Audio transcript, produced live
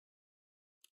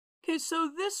Okay,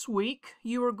 so this week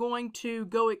you are going to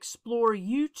go explore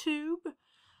YouTube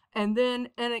and then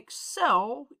in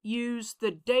Excel use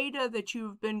the data that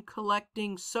you've been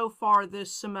collecting so far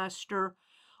this semester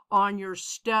on your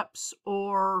steps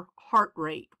or heart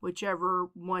rate, whichever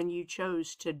one you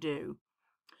chose to do.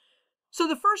 So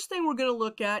the first thing we're going to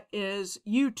look at is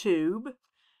YouTube.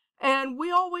 And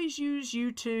we always use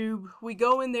YouTube. We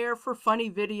go in there for funny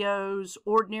videos,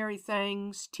 ordinary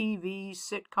things, TV,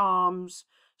 sitcoms,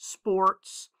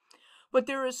 sports. But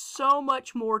there is so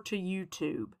much more to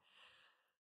YouTube.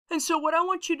 And so what I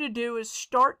want you to do is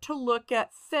start to look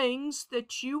at things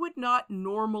that you would not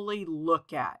normally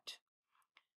look at.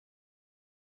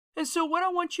 And so what I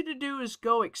want you to do is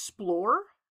go explore.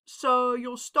 So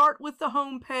you'll start with the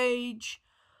home page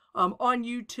on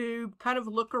YouTube, kind of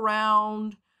look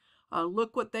around.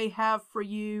 Look what they have for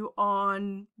you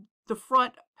on the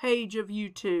front page of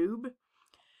YouTube.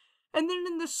 And then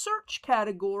in the search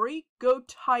category, go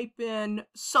type in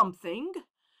something.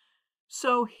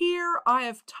 So here I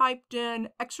have typed in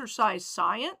exercise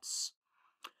science.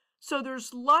 So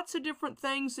there's lots of different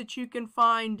things that you can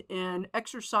find in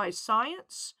exercise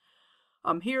science.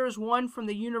 Here's one from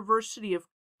the University of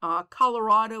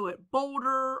Colorado at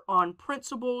Boulder on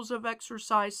principles of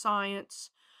exercise science.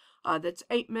 That's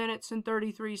 8 minutes and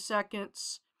 33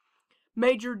 seconds.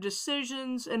 Major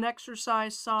decisions in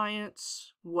exercise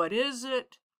science. What is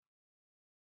it?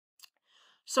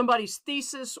 Somebody's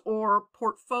thesis or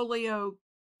portfolio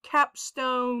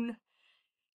capstone.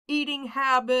 Eating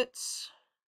habits.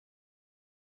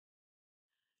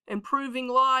 Improving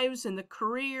lives in the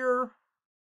career.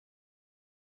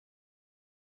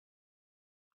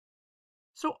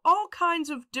 So all kinds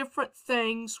of different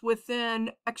things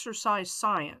within exercise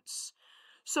science.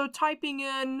 So typing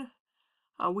in,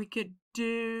 we could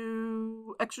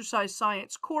do exercise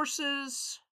science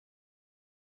courses.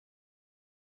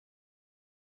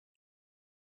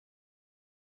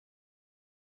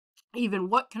 Even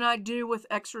what can I do with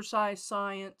exercise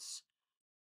science?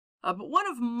 But one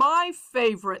of my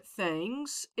favorite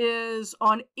things is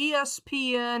on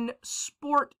ESPN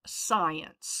Sport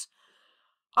Science.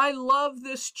 I love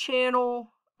this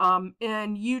channel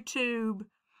in YouTube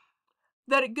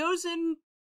that it goes in,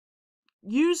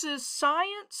 uses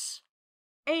science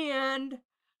and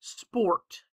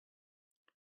sport.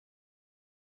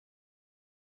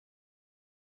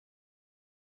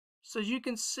 So as you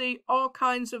can see, all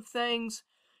kinds of things,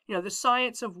 you know, the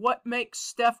science of what makes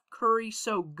Steph Curry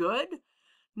so good.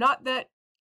 Not that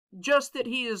just that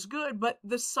he is good, but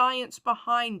the science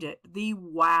behind it, the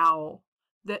wow.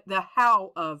 The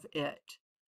how of it.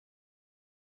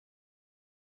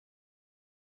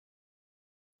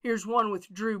 Here's one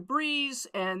with Drew Brees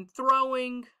and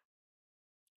throwing.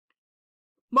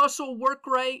 Muscle work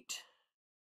rate.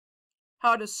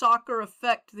 How does soccer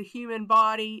affect the human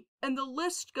body? And the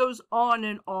list goes on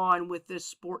and on with this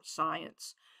sports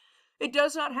science. It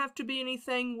does not have to be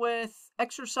anything with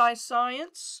exercise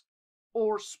science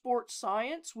or sports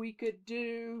science. We could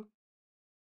do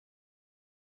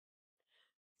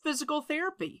physical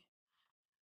therapy.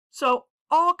 So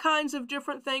all kinds of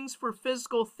different things for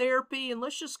physical therapy. And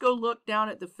let's just go look down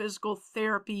at the physical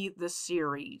therapy, the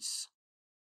series.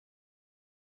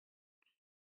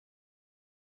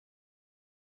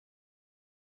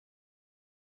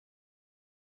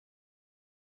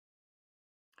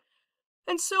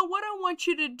 And so what I want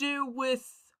you to do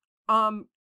with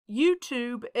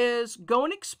YouTube is go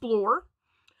and explore.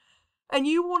 And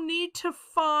you will need to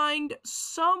find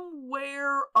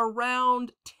somewhere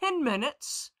around 10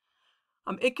 minutes.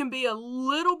 It can be a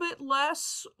little bit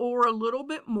less or a little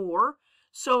bit more.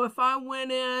 So if I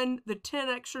went in the 10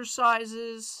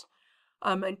 exercises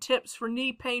and tips for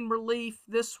knee pain relief,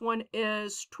 this one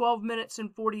is 12 minutes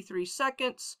and 43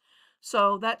 seconds.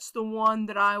 So that's the one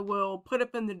that I will put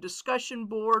up in the discussion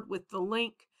board with the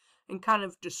link and kind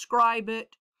of describe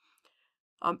it.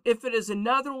 If it is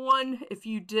another one, if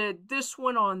you did this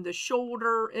one on the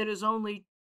shoulder, it is only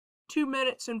 2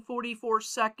 minutes and 44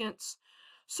 seconds.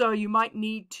 So you might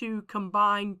need to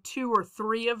combine 2 or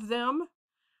 3 of them.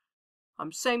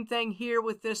 Same thing here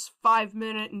with this 5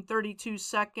 minute and 32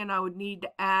 second. I would need to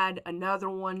add another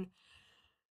one.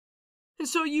 And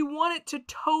so you want it to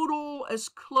total as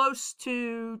close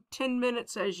to 10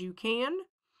 minutes as you can.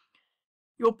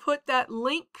 You'll put that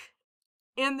link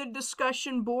in the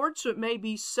discussion board, so it may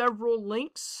be several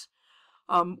links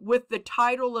with the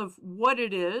title of what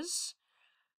it is,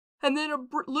 and then a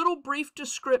little brief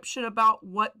description about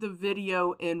what the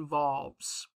video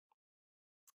involves.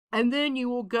 And then you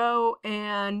will go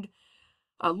and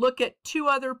look at 2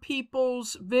 other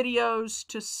people's videos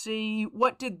to see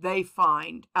what did they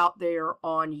find out there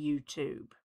on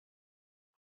YouTube.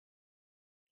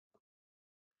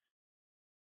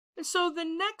 And so the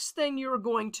next thing you're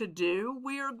going to do,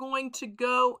 we are going to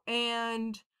go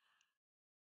and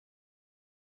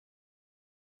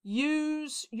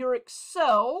use your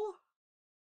Excel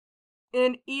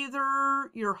in either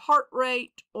your heart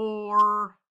rate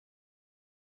or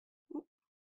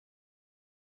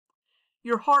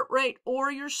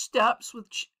your steps,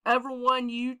 whichever one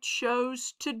you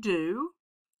chose to do.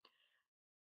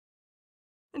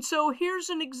 And so here's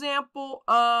an example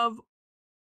of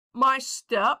my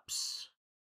steps.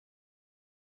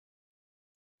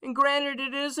 And granted,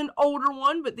 it is an older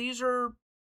one, but these are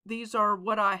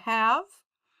what I have.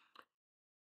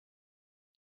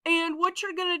 And what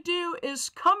you're going to do is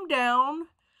come down.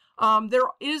 There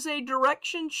is a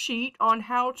direction sheet on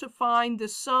how to find the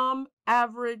sum,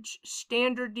 average,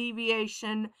 standard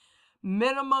deviation,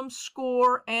 minimum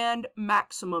score, and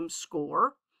maximum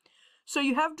score. So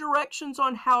you have directions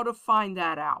on how to find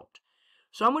that out.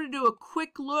 So I'm going to do a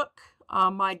quick look.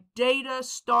 My data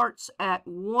starts at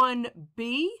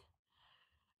 1B.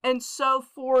 And so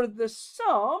for the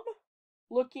sum,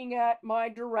 looking at my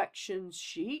directions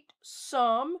sheet,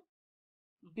 sum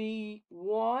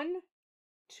B1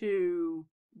 to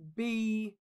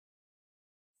B49.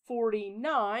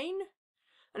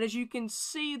 And as you can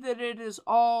see that it is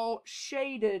all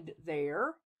shaded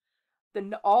there,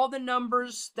 all the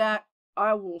numbers that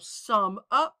I will sum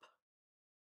up.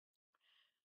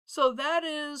 So that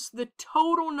is the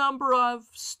total number of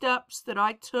steps that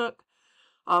I took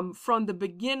from the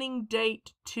beginning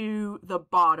date to the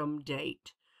bottom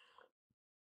date.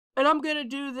 And I'm going to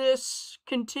do this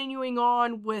continuing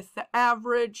on with the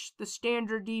average, the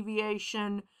standard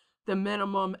deviation, the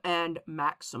minimum, and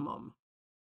maximum.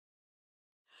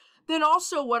 Then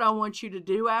also what I want you to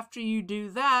do after you do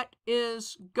that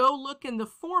is go look in the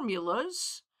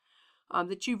formulas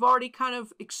that you've already kind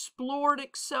of explored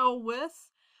Excel with.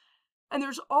 And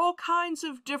there's all kinds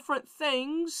of different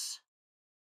things.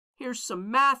 Here's some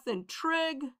math and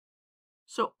trig.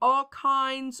 So all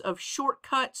kinds of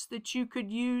shortcuts that you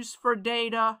could use for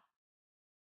data.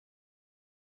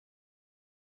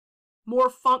 More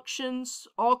functions,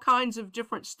 all kinds of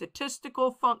different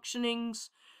statistical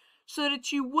functionings, so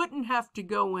that you wouldn't have to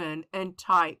go in and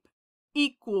type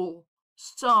equal,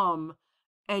 sum,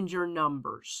 and your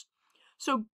numbers.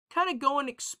 So kind of go and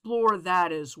explore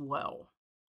that as well.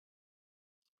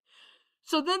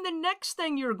 So then the next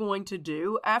thing you're going to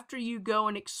do after you go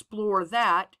and explore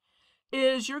that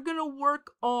is you're going to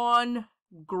work on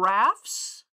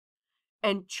graphs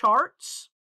and charts.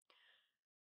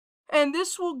 And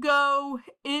this will go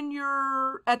in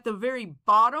at the very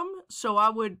bottom. So I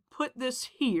would put this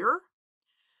here.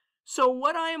 So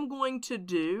what I am going to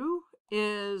do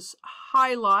is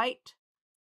highlight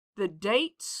the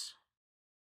dates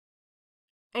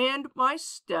and my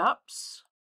steps.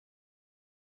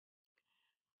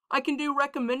 I can do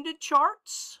recommended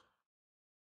charts.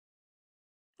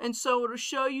 And so it'll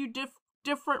show you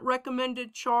different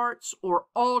recommended charts or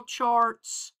all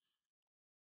charts.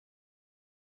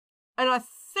 And I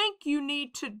think you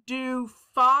need to do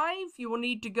 5. You will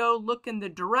need to go look in the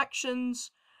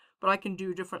directions, but I can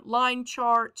do different line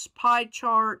charts, pie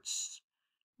charts,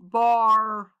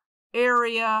 bar,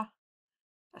 area,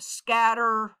 a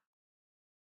scatter,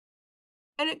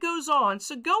 and it goes on.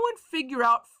 So go and figure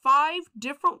out 5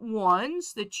 different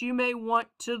ones that you may want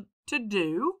to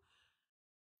do.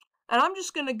 And I'm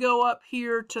just going to go up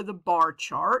here to the bar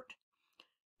chart.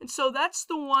 And so that's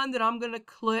the one that I'm going to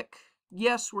click.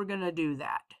 Yes, we're going to do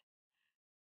that.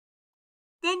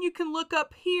 Then you can look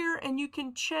up here and you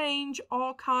can change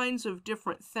all kinds of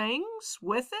different things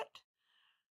with it.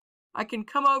 I can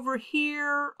come over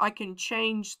here. I can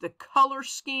change the color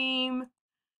scheme.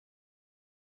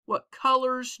 What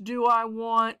colors do I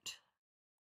want?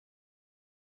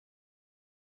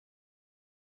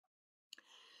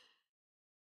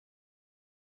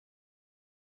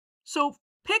 So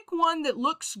pick one that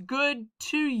looks good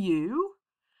to you.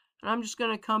 And I'm just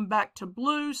going to come back to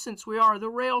blue since we are the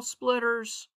rail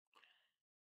splitters.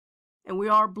 And we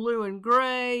are blue and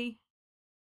gray.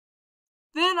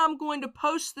 Then I'm going to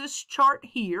post this chart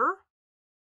here.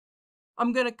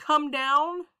 I'm going to come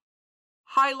down,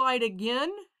 highlight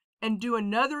again, and do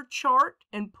another chart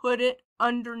and put it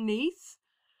underneath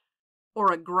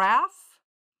or a graph.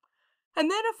 And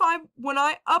then when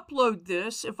I upload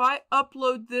this, if I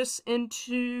upload this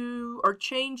into or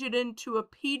change it into a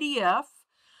PDF,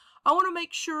 I want to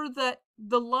make sure that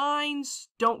the lines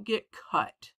don't get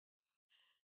cut.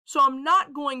 So I'm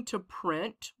not going to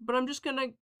print, but I'm just going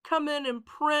to come in and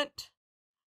print.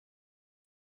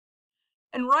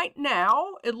 And right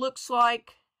now, it looks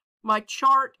like my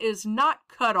chart is not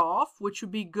cut off, which would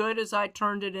be good as I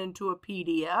turned it into a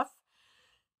PDF.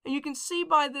 And you can see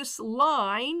by this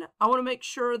line, I want to make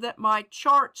sure that my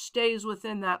chart stays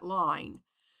within that line.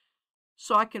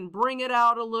 So I can bring it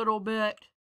out a little bit.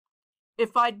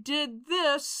 If I did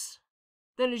this,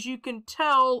 then as you can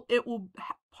tell,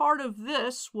 part of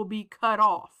this will be cut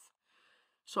off.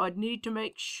 So I'd need to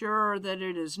make sure that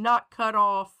it is not cut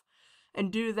off,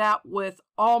 and do that with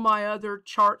all my other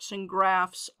charts and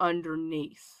graphs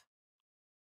underneath.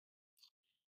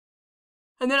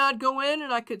 And then I'd go in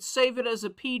and I could save it as a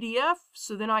PDF,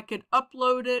 so then I could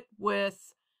upload it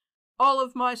with all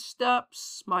of my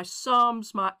steps, my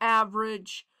sums, my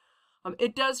average.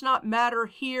 It does not matter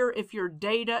here if your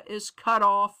data is cut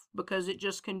off, because it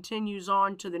just continues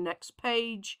on to the next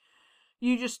page.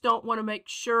 You just don't want to make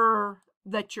sure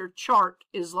that your chart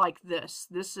is like this.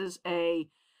 This is a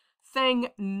thing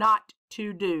not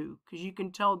to do, because you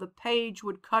can tell the page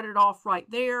would cut it off right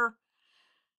there.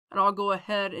 And I'll go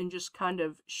ahead and just kind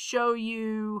of show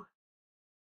you.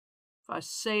 If I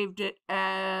saved it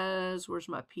as, where's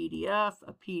my PDF?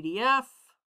 A PDF.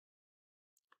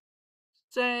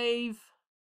 Save.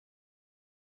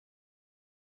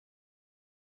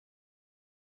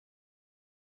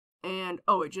 And,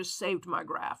 oh, it just saved my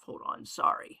graph. Hold on,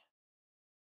 sorry.